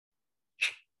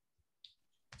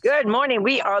Good morning.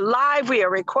 We are live. We are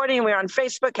recording. We're on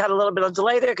Facebook. Had a little bit of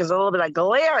delay there because a little bit of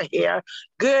glare here.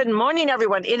 Good morning,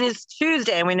 everyone. It is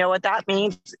Tuesday, and we know what that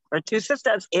means. For Two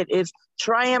Sisters, it is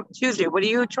Triumph Tuesday. What are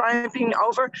you triumphing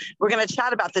over? We're going to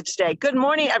chat about that today. Good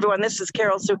morning, everyone. This is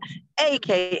Carol Sue,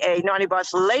 a.k.a. Naughty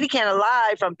Boss Lady Cannon,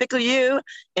 live from Pickle U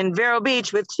in Vero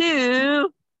Beach with two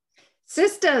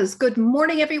Sisters. Good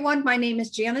morning, everyone. My name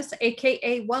is Janice,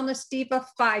 aka Wellness Diva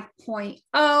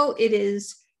 5.0. It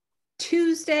is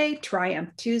Tuesday, Triumph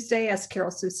Tuesday, as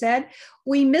Carol Sue said.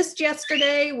 We missed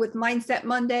yesterday with Mindset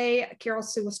Monday. Carol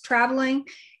Sue was traveling,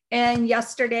 and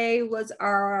yesterday was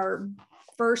our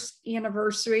first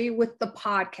anniversary with the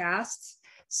podcasts.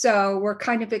 So we're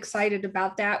kind of excited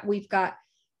about that. We've got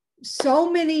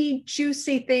so many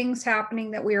juicy things happening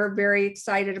that we are very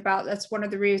excited about. That's one of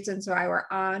the reasons why we're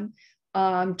on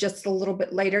just a little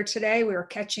bit later today. We were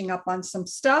catching up on some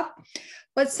stuff,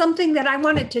 but something that I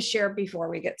wanted to share before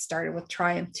we get started with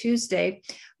Triumph Tuesday.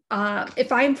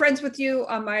 If I'm friends with you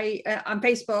on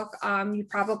Facebook, you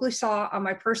probably saw on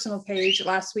my personal page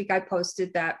last week, I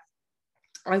posted that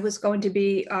I was going to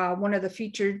be one of the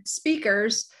featured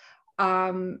speakers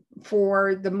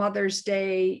for the Mother's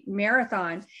Day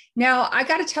Marathon. Now, I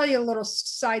got to tell you a little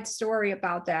side story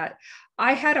about that.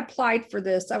 I had applied for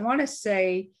this, I want to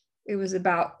say, it was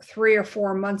about 3 or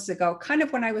 4 months ago, kind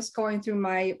of when I was going through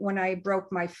when I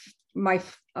broke my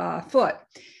foot.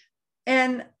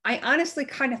 And I honestly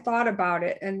kind of thought about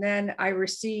it. And then I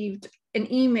received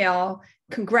an email,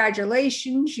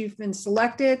 congratulations, you've been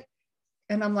selected.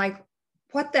 And I'm like,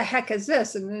 what the heck is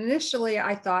this? And initially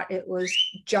I thought it was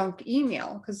junk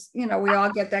email because, you know, we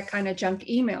all get that kind of junk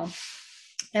email.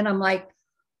 And I'm like,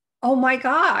 oh my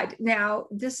God, now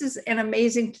this is an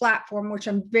amazing platform, which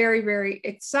I'm very, very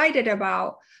excited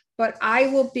about, but I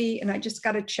will be, and I just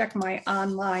got to check my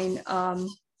online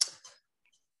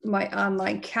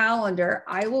calendar.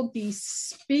 I will be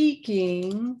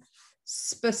speaking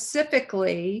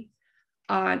specifically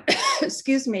on,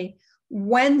 excuse me,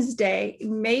 Wednesday,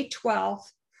 May 12th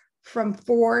from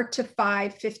 4 to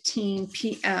 5:15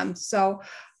 p.m. So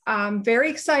I'm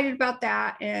very excited about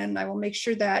that. And I will make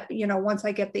sure that, you know, once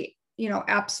I get the, you know,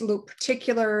 absolute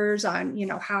particulars on, you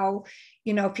know, how,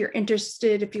 you know, if you're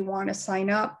interested, if you want to sign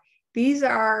up, these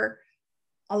are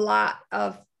a lot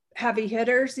of heavy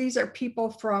hitters. These are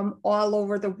people from all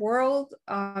over the world,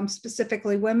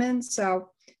 specifically women.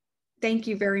 So thank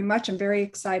you very much. I'm very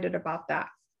excited about that.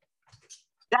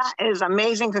 That is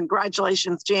amazing.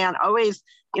 Congratulations, Jan. Always,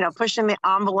 you know, pushing the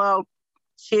envelope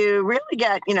to really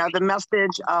get, you know, the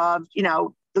message of, you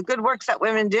know, the good works that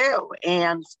women do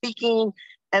and speaking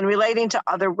and relating to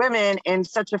other women in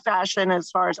such a fashion as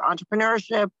far as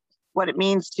entrepreneurship, what it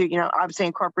means to, you know, obviously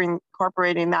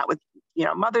incorporating that with, you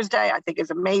know, Mother's Day, I think is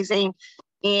amazing.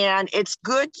 And it's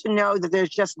good to know that there's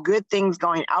just good things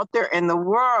going out there in the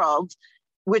world,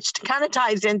 which kind of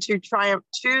ties into Triumph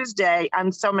Tuesday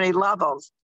on so many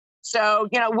levels. So,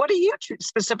 you know, what are you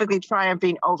specifically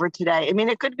triumphing over today? I mean,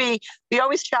 it could be, we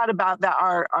always chat about that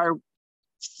our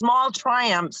small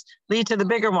triumphs lead to the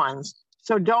bigger ones.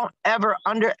 So don't ever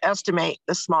underestimate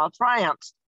the small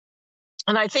triumphs.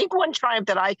 And I think one triumph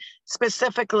that I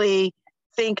specifically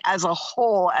think as a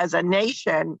whole, as a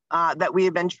nation, that we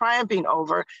have been triumphing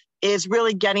over is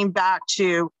really getting back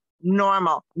to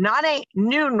normal, not a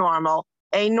new normal,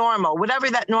 a normal, whatever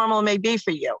that normal may be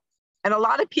for you. And a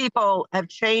lot of people have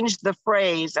changed the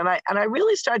phrase. And I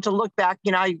really started to look back,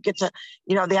 you know, you get to,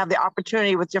 you know, they have the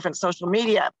opportunity with different social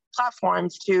media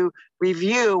platforms to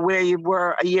review where you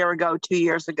were a year ago, 2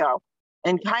 years ago,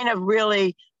 and kind of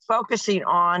really focusing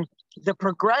on the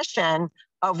progression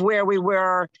of where we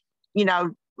were, you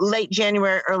know, late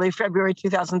January, early February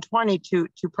 2020 to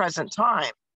present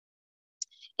time,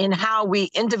 in how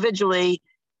we individually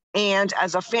and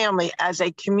as a family, as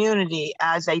a community,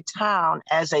 as a town,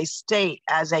 as a state,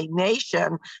 as a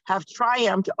nation, have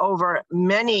triumphed over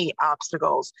many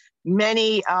obstacles,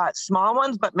 many small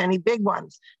ones, but many big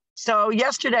ones. So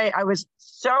yesterday, I was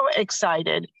so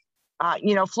excited.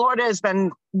 You know, Florida has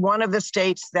been one of the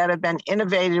states that have been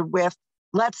innovative with,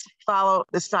 let's follow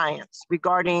the science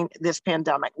regarding this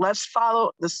pandemic. Let's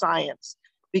follow the science.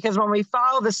 Because when we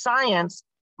follow the science,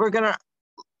 we're going to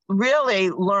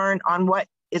really learn on what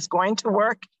is going to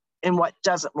work and what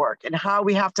doesn't work, and how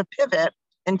we have to pivot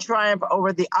and triumph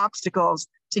over the obstacles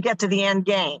to get to the end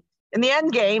game. And the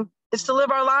end game is to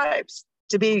live our lives,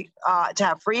 to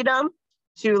have freedom,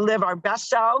 to live our best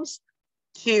selves,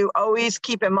 to always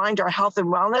keep in mind our health and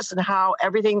wellness and how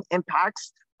everything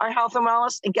impacts our health and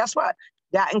wellness. And guess what?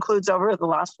 That includes over the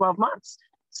last 12 months.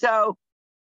 So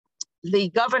the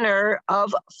governor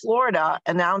of Florida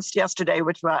announced yesterday,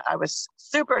 which I was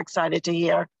super excited to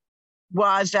hear,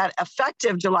 was that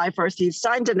effective July 1st, he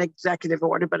signed an executive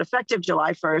order, but effective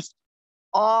July 1st,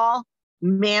 all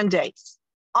mandates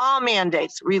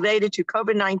related to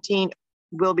COVID-19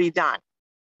 will be done,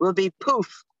 will be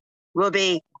poof, will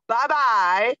be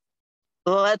bye-bye,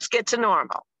 let's get to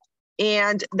normal.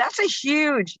 And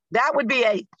that would be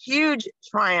a huge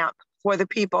triumph for the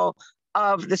people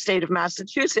of the state of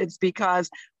Massachusetts, because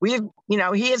he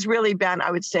has really been, I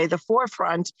would say, the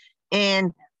forefront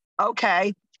in,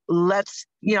 okay, let's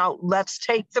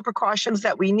take the precautions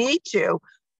that we need to,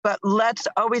 but let's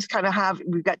always kind of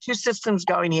we've got two systems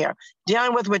going here,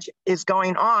 dealing with which is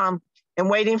going on and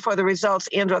waiting for the results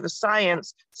and or the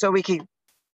science so we can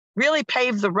really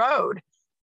pave the road,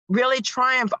 really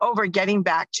triumph over getting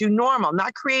back to normal,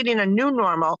 not creating a new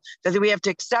normal that we have to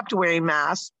accept wearing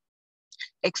masks,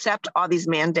 accept all these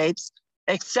mandates,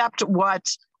 accept what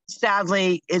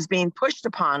sadly is being pushed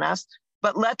upon us,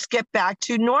 but let's get back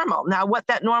to normal. Now, what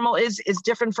that normal is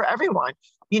different for everyone.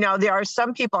 There are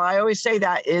some people, I always say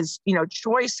that is,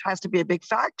 choice has to be a big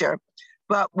factor.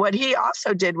 But what he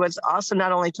also did was also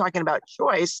not only talking about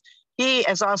choice, he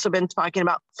has also been talking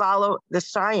about follow the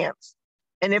science.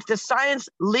 And if the science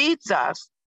leads us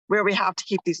where we have to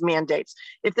keep these mandates,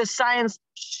 if the science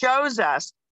shows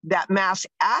us that masks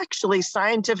actually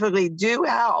scientifically do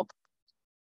help,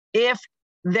 if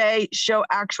they show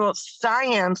actual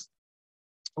science,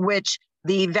 which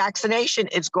the vaccination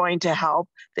is going to help,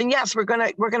 then yes, we're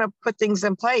gonna put things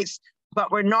in place,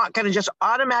 but we're not gonna just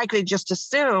automatically just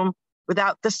assume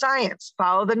without the science.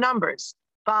 Follow the numbers,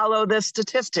 follow the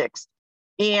statistics,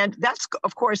 and that's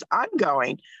of course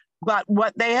ongoing. But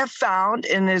what they have found,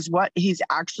 and is what he's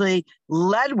actually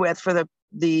led with for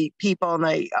the people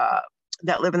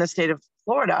that live in the state of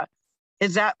Florida,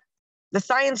 is that the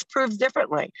science proves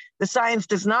differently. The science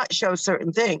does not show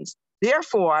certain things.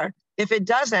 Therefore, if it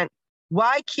doesn't,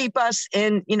 why keep us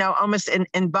in, almost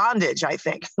in bondage, I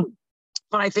think,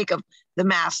 when I think of the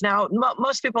mask. Now,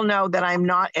 most people know that I'm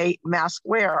not a mask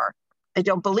wearer. I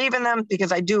don't believe in them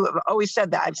because I've always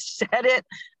said that.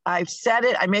 I've said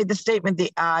it. I made the statement,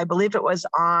 I believe it was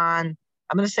on,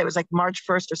 I'm going to say it was like March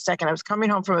 1st or 2nd. I was coming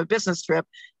home from a business trip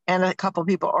and a couple of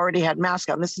people already had masks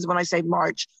on. This is when I say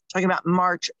March, talking about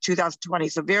March 2020,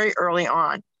 so very early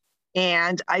on.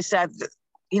 And I said,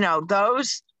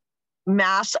 those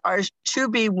masks are to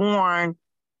be worn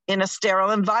in a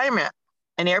sterile environment.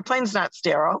 An airplane's not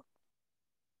sterile.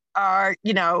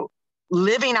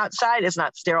 Living outside is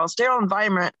not sterile. Sterile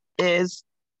environment is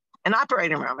an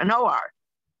operating room, an OR,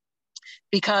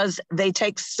 because they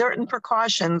take certain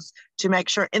precautions to make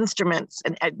sure instruments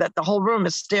and that the whole room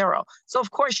is sterile. So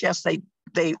of course, yes,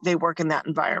 they work in that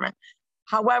environment.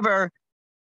 However,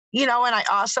 and I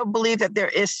also believe that there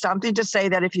is something to say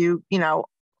that if you,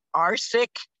 are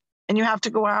sick and you have to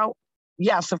go out,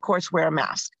 yes, of course, wear a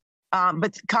mask.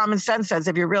 But common sense says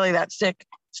if you're really that sick,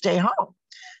 stay home.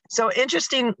 So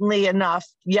interestingly enough,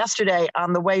 yesterday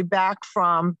on the way back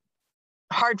from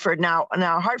Hartford, now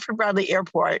Hartford Bradley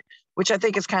Airport, which I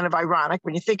think is kind of ironic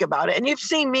when you think about it, and you've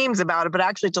seen memes about it, but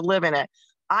actually to live in it.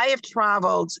 I have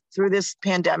traveled through this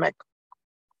pandemic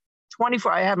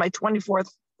I had my 24th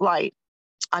flight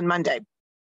on Monday.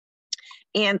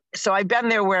 And so I've been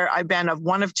there where I've been of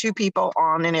one of two people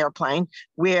on an airplane,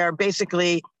 where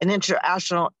basically an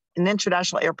international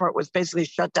airport was basically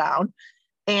shut down.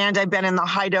 And I've been in the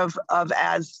height of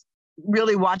as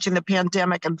really watching the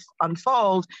pandemic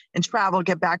unfold and travel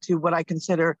get back to what I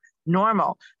consider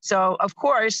normal. So of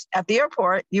course, at the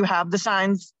airport, you have the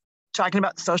signs talking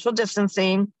about social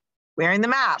distancing, wearing the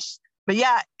mask. But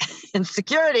yeah, in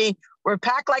security, we're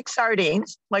packed like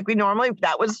sardines, like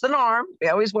that was the norm. We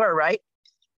always were, right?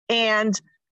 And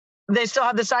they still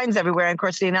have the signs everywhere, and of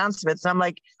course the announcements. And I'm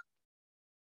like,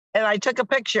 and I took a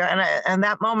picture, and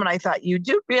that moment I thought, you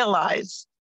do realize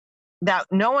that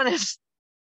no one is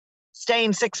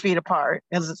staying 6 feet apart,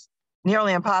 because it's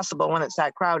nearly impossible when it's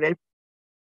that crowded.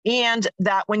 And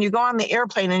that when you go on the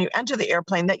airplane and you enter the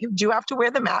airplane, that you do have to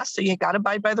wear the mask. So you got to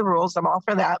abide by the rules. I'm all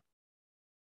for that.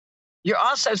 You're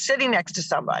also sitting next to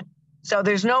someone. So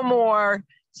there's no more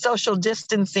social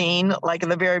distancing like in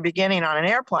the very beginning on an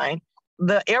airplane.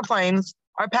 The airplanes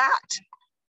are packed.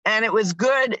 And it was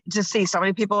good to see so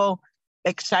many people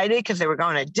excited because they were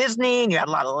going to Disney, and you had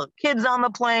a lot of little kids on the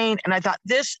plane. And I thought,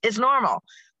 this is normal.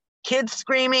 Kids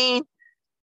screaming,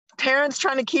 parents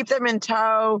trying to keep them in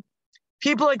tow,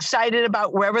 people excited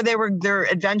about wherever their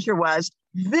adventure was.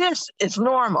 This is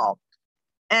normal.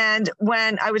 And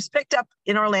when I was picked up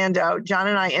in Orlando, John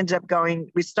and I ended up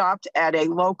we stopped at a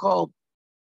local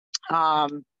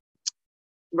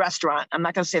restaurant. I'm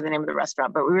not going to say the name of the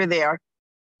restaurant, but we were there.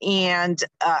 And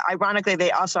ironically,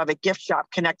 they also have a gift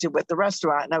shop connected with the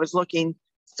restaurant. And I was looking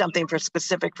something for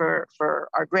specific for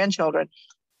our grandchildren.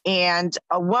 And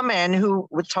a woman who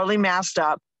was totally masked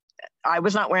up. I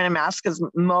was not wearing a mask because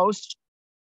most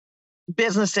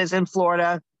businesses in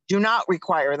Florida do not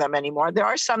require them anymore. There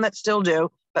are some that still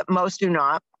do, but most do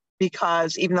not,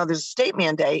 because even though there's a state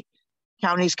mandate,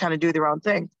 counties kind of do their own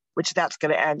thing, which that's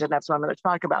going to end. And that's what I'm going to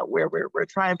talk about, where we're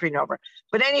triumphing over.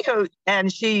 But anywho,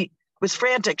 and she was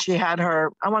frantic. She had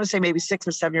her, I want to say maybe 6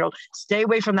 or 7-year-old, stay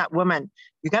away from that woman.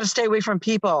 You got to stay away from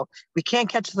people. We can't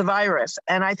catch the virus.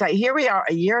 And I thought, here we are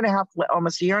a year and a half,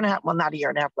 almost a year and a half, well, not a year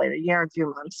and a half later, a year and a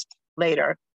few months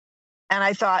later. And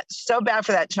I thought, so bad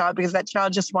for that child, because that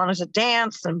child just wanted to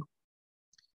dance and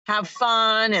have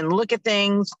fun and look at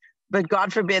things. But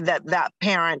God forbid that that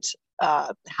parent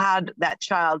had that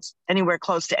child anywhere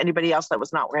close to anybody else that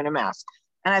was not wearing a mask.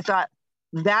 And I thought,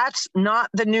 that's not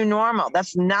the new normal.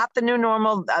 That's not the new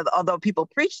normal, although people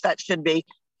preach that should be.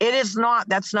 It is not.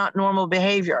 That's not normal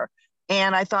behavior.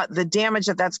 And I thought the damage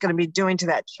that that's going to be doing to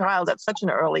that child at such an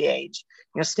early age,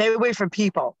 stay away from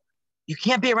people. You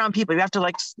can't be around people. You have to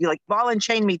like ball and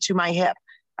chain me to my hip.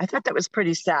 I thought that was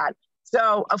pretty sad.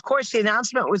 So, of course, the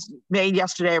announcement was made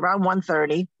yesterday around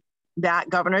 1:30 that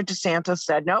Governor DeSantis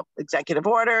said, nope, executive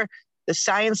order. The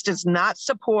science does not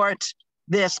support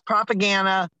this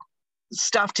propaganda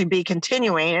stuff to be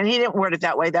continuing. And he didn't word it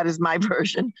that way. That is my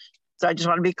version. So I just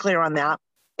want to be clear on that.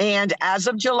 And as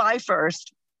of July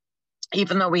 1st,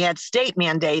 even though we had state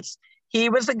mandates, he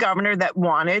was the governor that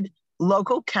wanted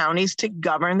local counties to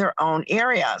govern their own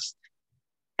areas.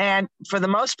 And for the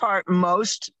most part,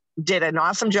 most did an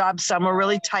awesome job. Some were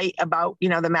really tight about,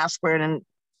 the mask wearing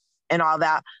and all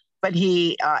that. But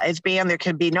he is banned. There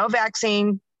can be no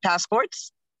vaccine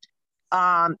passports.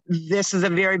 This is a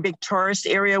very big tourist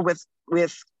area with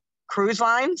cruise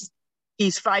lines.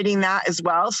 He's fighting that as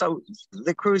well. So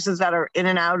the cruises that are in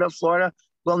and out of Florida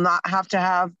will not have to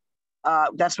have,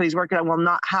 that's what he's working on, will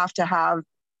not have to have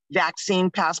vaccine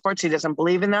passports. He doesn't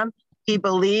believe in them. He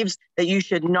believes that you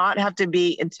should not have to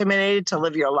be intimidated to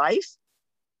live your life.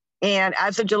 And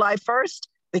as of July 1st,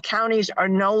 the counties are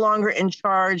no longer in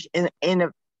charge in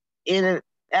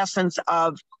essence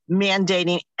of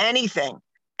mandating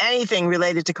anything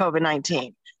related to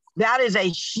COVID-19. That is a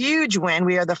huge win.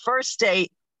 We are the first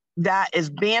state that is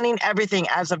banning everything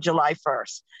as of July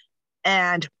 1st.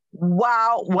 And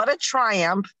wow, what a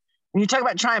triumph. When you talk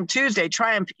about Triumph Tuesday,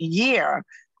 Triumph year,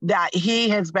 that he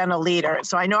has been a leader.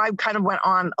 So I know I kind of went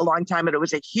on a long time, but it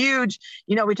was a huge,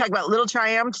 we talk about little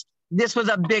triumphs. This was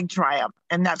a big triumph.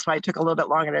 And that's why it took a little bit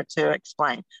longer to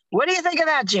explain. What do you think of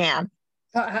that, Jan?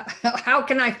 How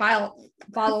can I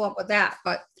follow up with that?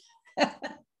 But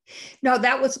no,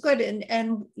 that was good.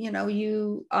 And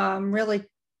you really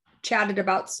chatted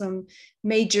about some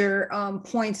major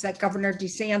points that Governor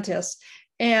DeSantis,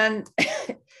 and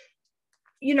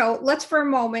let's for a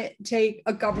moment take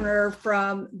a governor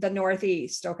from the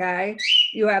Northeast. Okay,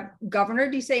 you have Governor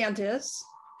DeSantis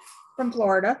from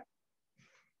Florida,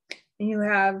 and you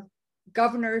have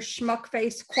Governor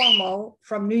Schmuckface Cuomo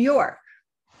from New York.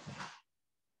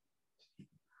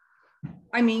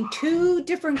 I mean, two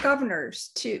different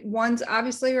governors. One's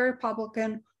obviously a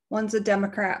Republican, one's a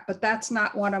Democrat, but that's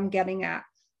not what I'm getting at.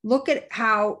 Look at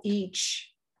how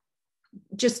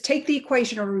just take the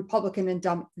equation of Republican and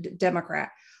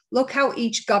Democrat. Look how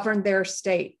each governed their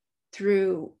state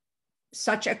through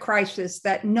such a crisis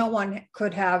that no one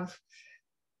could have,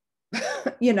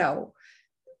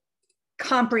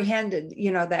 comprehended,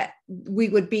 that we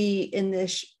would be in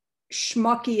this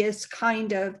schmuckiest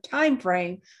kind of time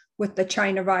frame with the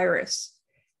China virus.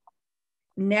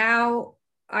 Now,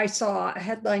 I saw a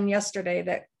headline yesterday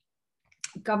that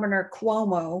Governor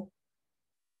Cuomo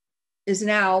is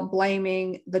now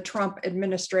blaming the Trump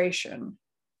administration.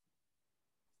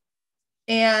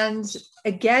 And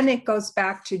again, it goes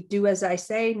back to do as I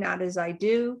say, not as I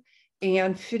do,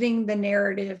 and fitting the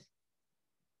narrative.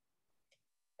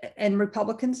 And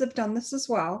Republicans have done this as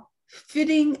well,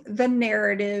 fitting the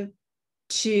narrative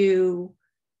to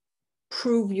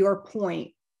prove your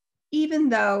point, even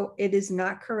though it is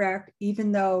not correct,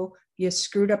 even though you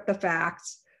screwed up the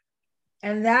facts.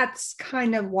 And that's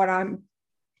kind of what I'm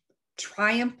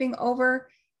triumphing over,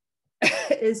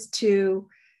 is to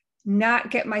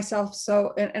not get myself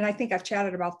so, and I think I've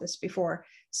chatted about this before,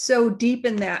 so deep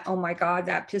in that, oh my God,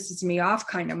 that pisses me off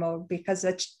kind of mode, because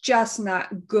it's just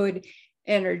not good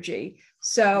energy.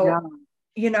 So,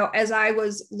 as I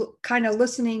was kind of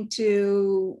listening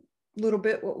to a little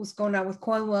bit what was going on with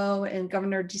Cuomo and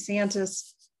Governor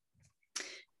DeSantis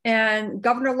and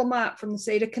Governor Lamont from the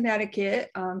state of Connecticut,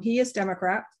 he is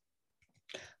Democrat.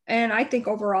 And I think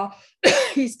overall,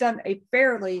 he's done a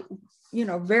fairly,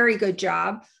 very good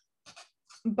job.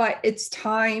 But it's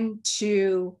time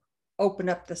to open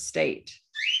up the state.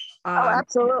 Oh,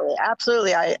 absolutely.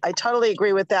 Absolutely. I totally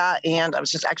agree with that. And I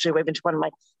was just actually waving to one of my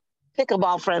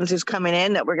pickleball friends who's coming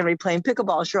in that we're going to be playing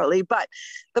pickleball shortly. But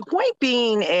the point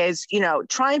being is,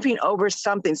 triumphing over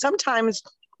something. Sometimes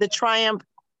the triumph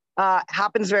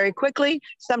happens very quickly.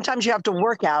 Sometimes you have to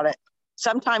work at it.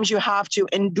 Sometimes you have to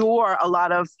endure a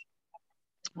lot of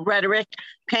rhetoric,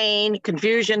 pain,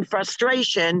 confusion,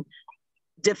 frustration,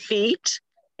 defeat,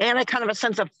 and a kind of a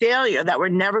sense of failure that we're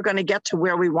never going to get to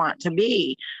where we want to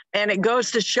be. And it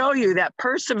goes to show you that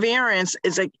perseverance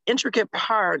is an intricate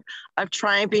part of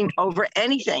triumphing over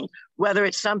anything, whether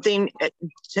it's something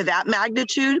to that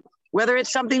magnitude, whether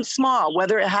it's something small,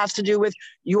 whether it has to do with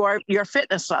your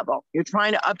fitness level, you're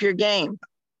trying to up your game.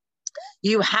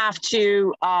 You have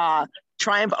to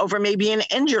triumph over maybe an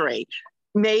injury.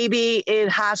 Maybe it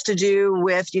has to do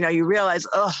with, you realize,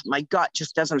 oh, my gut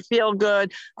just doesn't feel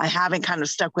good. I haven't kind of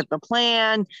stuck with the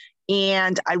plan.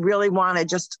 And I really want to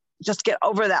just get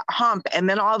over that hump. And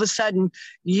then all of a sudden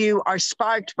you are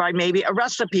sparked by maybe a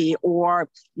recipe, or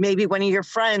maybe one of your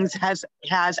friends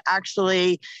has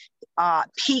actually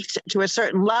peaked to a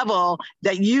certain level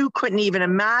that you couldn't even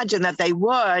imagine that they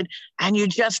would. And you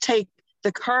just take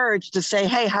the courage to say,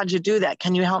 hey, how'd you do that?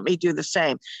 Can you help me do the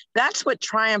same? That's what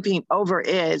triumphing over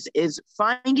is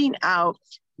finding out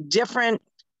different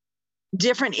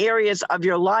areas of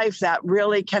your life that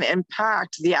really can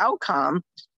impact the outcome.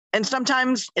 And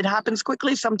sometimes it happens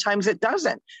quickly, sometimes it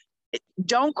doesn't.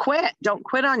 Don't quit. Don't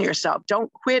quit on yourself.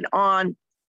 Don't quit on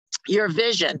your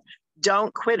vision.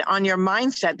 Don't quit on your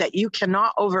mindset that you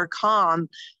cannot overcome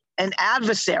an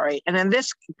adversary. And in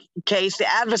this case,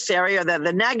 the adversary, or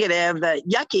the negative, the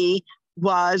yucky,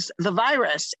 was the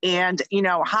virus. And,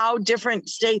 how different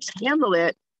states handle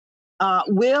it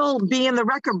will be in the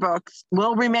record books,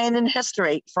 will remain in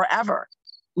history forever.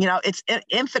 It's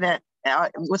infinite.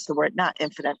 What's the word? Not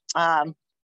infinite.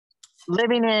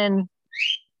 Living in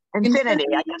infinity,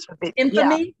 I guess would be.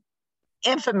 Infamy?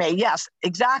 Yeah. Infamy, yes,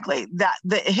 exactly. That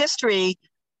the history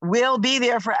will be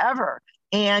there forever,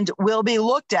 and will be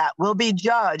looked at, will be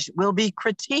judged, will be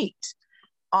critiqued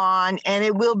on, and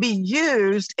it will be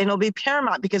used, and it'll be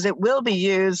paramount because it will be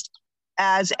used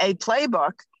as a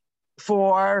playbook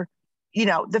for,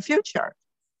 the future.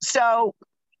 So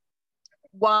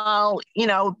while,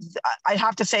 I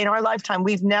have to say in our lifetime,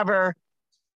 we've never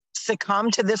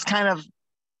succumbed to this kind of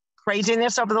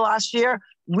craziness over the last year,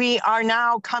 we are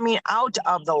now coming out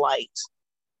of the light.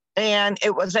 And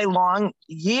it was a long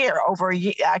year, over a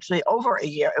year.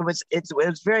 It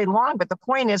was very long, but the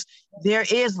point is there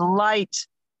is light,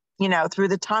 through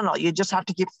the tunnel. You just have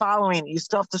to keep following. You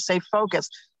still have to stay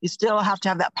focused. You still have to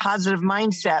have that positive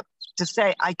mindset to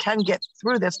say, I can get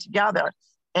through this together.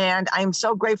 And I'm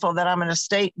so grateful that I'm in a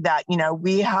state that,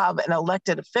 we have an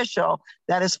elected official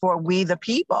that is for we the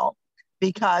people,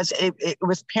 because it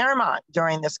was paramount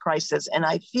during this crisis. And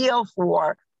I feel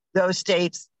for those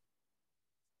states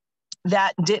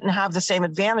that didn't have the same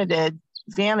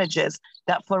advantages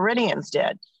that Floridians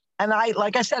did. And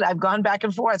like I said, I've gone back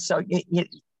and forth. So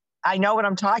I know what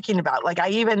I'm talking about. Like I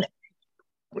even,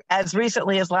 as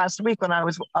recently as last week when I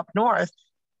was up north,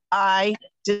 I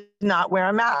did not wear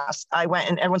a mask. I went,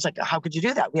 and everyone's like, how could you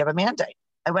do that? We have a mandate.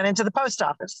 I went into the post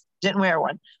office, didn't wear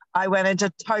one. I went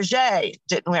into Target,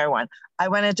 didn't wear one. I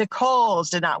went into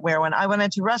Kohl's, did not wear one. I went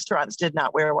into restaurants, did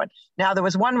not wear one. Now there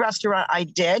was one restaurant I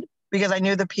did, because I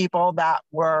knew the people that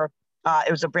were,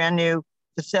 it was a brand new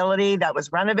facility that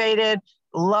was renovated,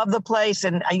 loved the place.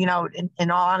 And, in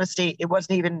all honesty, it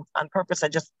wasn't even on purpose.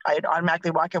 I'd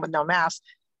automatically walk in with no mask.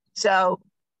 So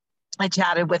I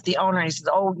chatted with the owner and he says,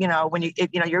 oh, when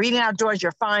you're eating outdoors,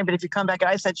 you're fine. But if you come back, and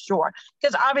I said, sure.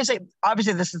 Because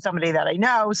obviously this is somebody that I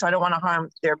know, so I don't want to harm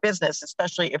their business,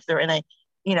 especially if they're in a,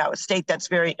 a state that's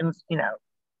very,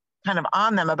 kind of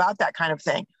on them about that kind of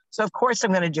thing. So of course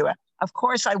I'm going to do it. Of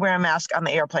course I wear a mask on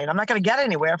the airplane. I'm not going to get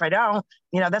anywhere if I don't.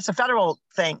 That's a federal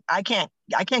thing. I can't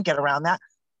get around that.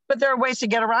 But there are ways to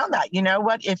get around that. You know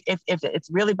what? If it's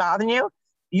really bothering you,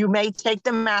 you may take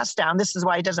the mask down. This is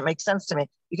why it doesn't make sense to me.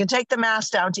 You can take the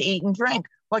mask down to eat and drink.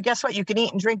 Well, guess what? You can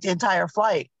eat and drink the entire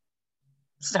flight.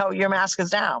 So your mask is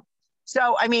down.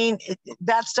 So,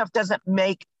 that stuff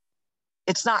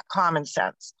it's not common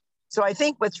sense. So I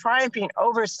think with triumphing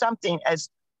over something as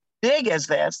big as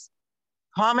this,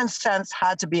 common sense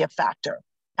had to be a factor,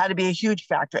 had to be a huge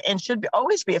factor, and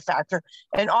always be a factor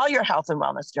in all your health and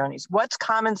wellness journeys. What's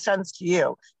common sense to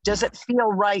you? Does it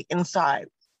feel right inside?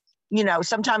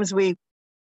 Sometimes we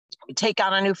take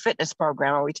on a new fitness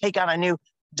program, or we take on a new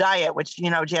diet, which,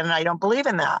 Jan and I don't believe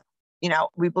in that.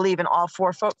 We believe in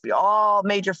all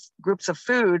major groups of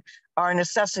food are a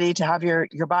necessity to have your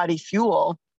body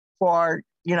fuel for,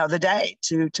 the day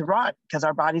to run, because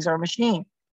our bodies are a machine.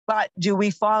 But do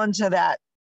we fall into that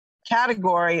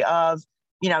category of,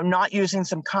 not using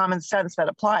some common sense that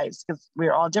applies, because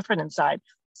we're all different inside.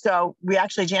 So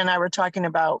Jan and I were talking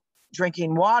about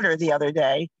drinking water the other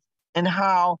day, and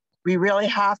how we really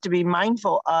have to be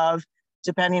mindful of,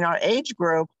 depending on our age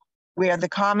group, where the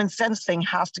common sense thing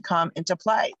has to come into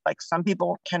play. Like, some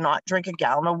people cannot drink a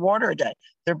gallon of water a day.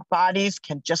 Their bodies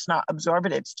can just not absorb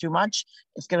it. It's too much.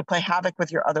 It's going to play havoc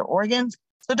with your other organs.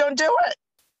 So don't do it.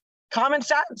 Common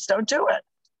sense, don't do it.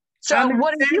 So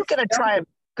what are you going to try?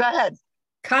 Go ahead.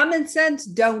 Common sense,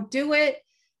 don't do it.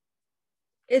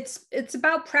 It's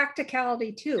about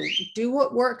practicality too. Do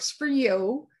what works for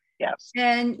you. Yes.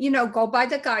 And, go by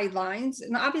the guidelines.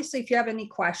 And obviously, if you have any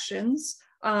questions,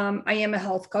 I am a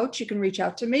health coach. You can reach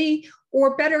out to me,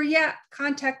 or better yet,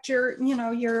 contact your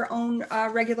own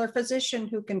regular physician,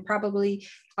 who can probably,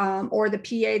 or the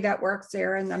PA that works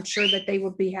there. And I'm sure that they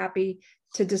would be happy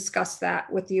to discuss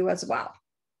that with you as well.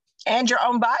 And your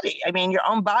own body. I mean, your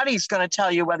own body is going to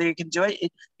tell you whether you can do it.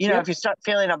 If you start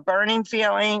feeling a burning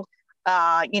feeling,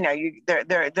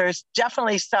 there's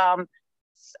definitely some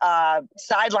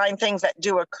sideline things that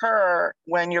do occur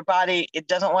when your body, it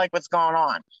doesn't like what's going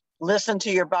on. Listen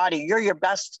to your body. You're your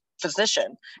best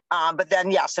physician. But then,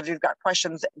 yes, if you've got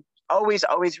questions, always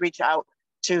reach out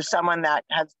to someone that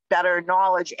has better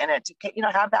knowledge in it to,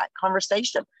 have that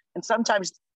conversation. And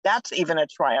sometimes that's even a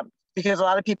triumph, because a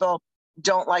lot of people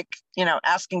don't like,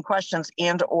 asking questions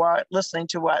and or listening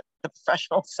to what the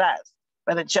professional says,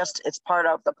 but it's part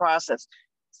of the process.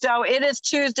 So it is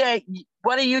Tuesday.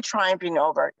 What are you triumphing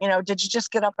over? Did you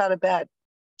just get up out of bed?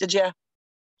 Did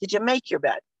you make your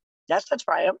bed? That's a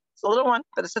triumph. It's a little one,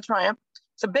 but it's a triumph.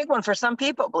 It's a big one for some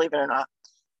people, believe it or not.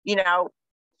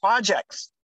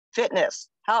 Projects, fitness,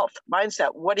 health, mindset.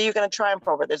 What are you going to triumph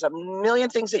over? There's a million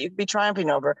things that you could be triumphing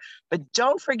over, but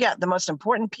don't forget, the most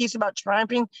important piece about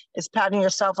triumphing is patting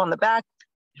yourself on the back,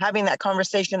 having that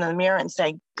conversation in the mirror and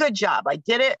saying, good job. I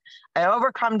did it. I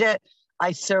overcome it.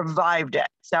 I survived it.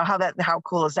 So how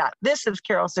cool is that? This is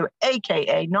Carol Sue,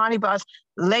 AKA Naughty Boss,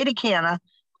 Lady Canna,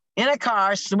 in a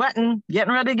car, sweating,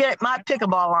 getting ready to get my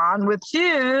pickleball on with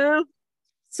you.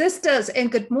 Sisters,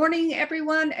 and good morning,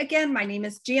 everyone. Again, my name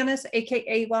is Janice,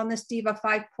 AKA Wellness Diva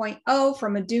 5.0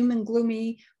 from a doom and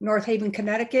gloomy North Haven,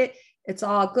 Connecticut. It's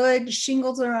all good.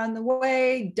 Shingles are on the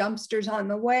way, dumpsters on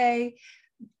the way,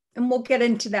 and we'll get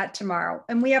into that tomorrow.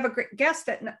 And we have a great guest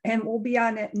and we'll be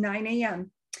on at 9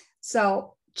 a.m.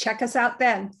 So check us out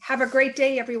then. Have a great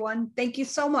day, everyone. Thank you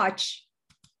so much.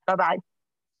 Bye-bye.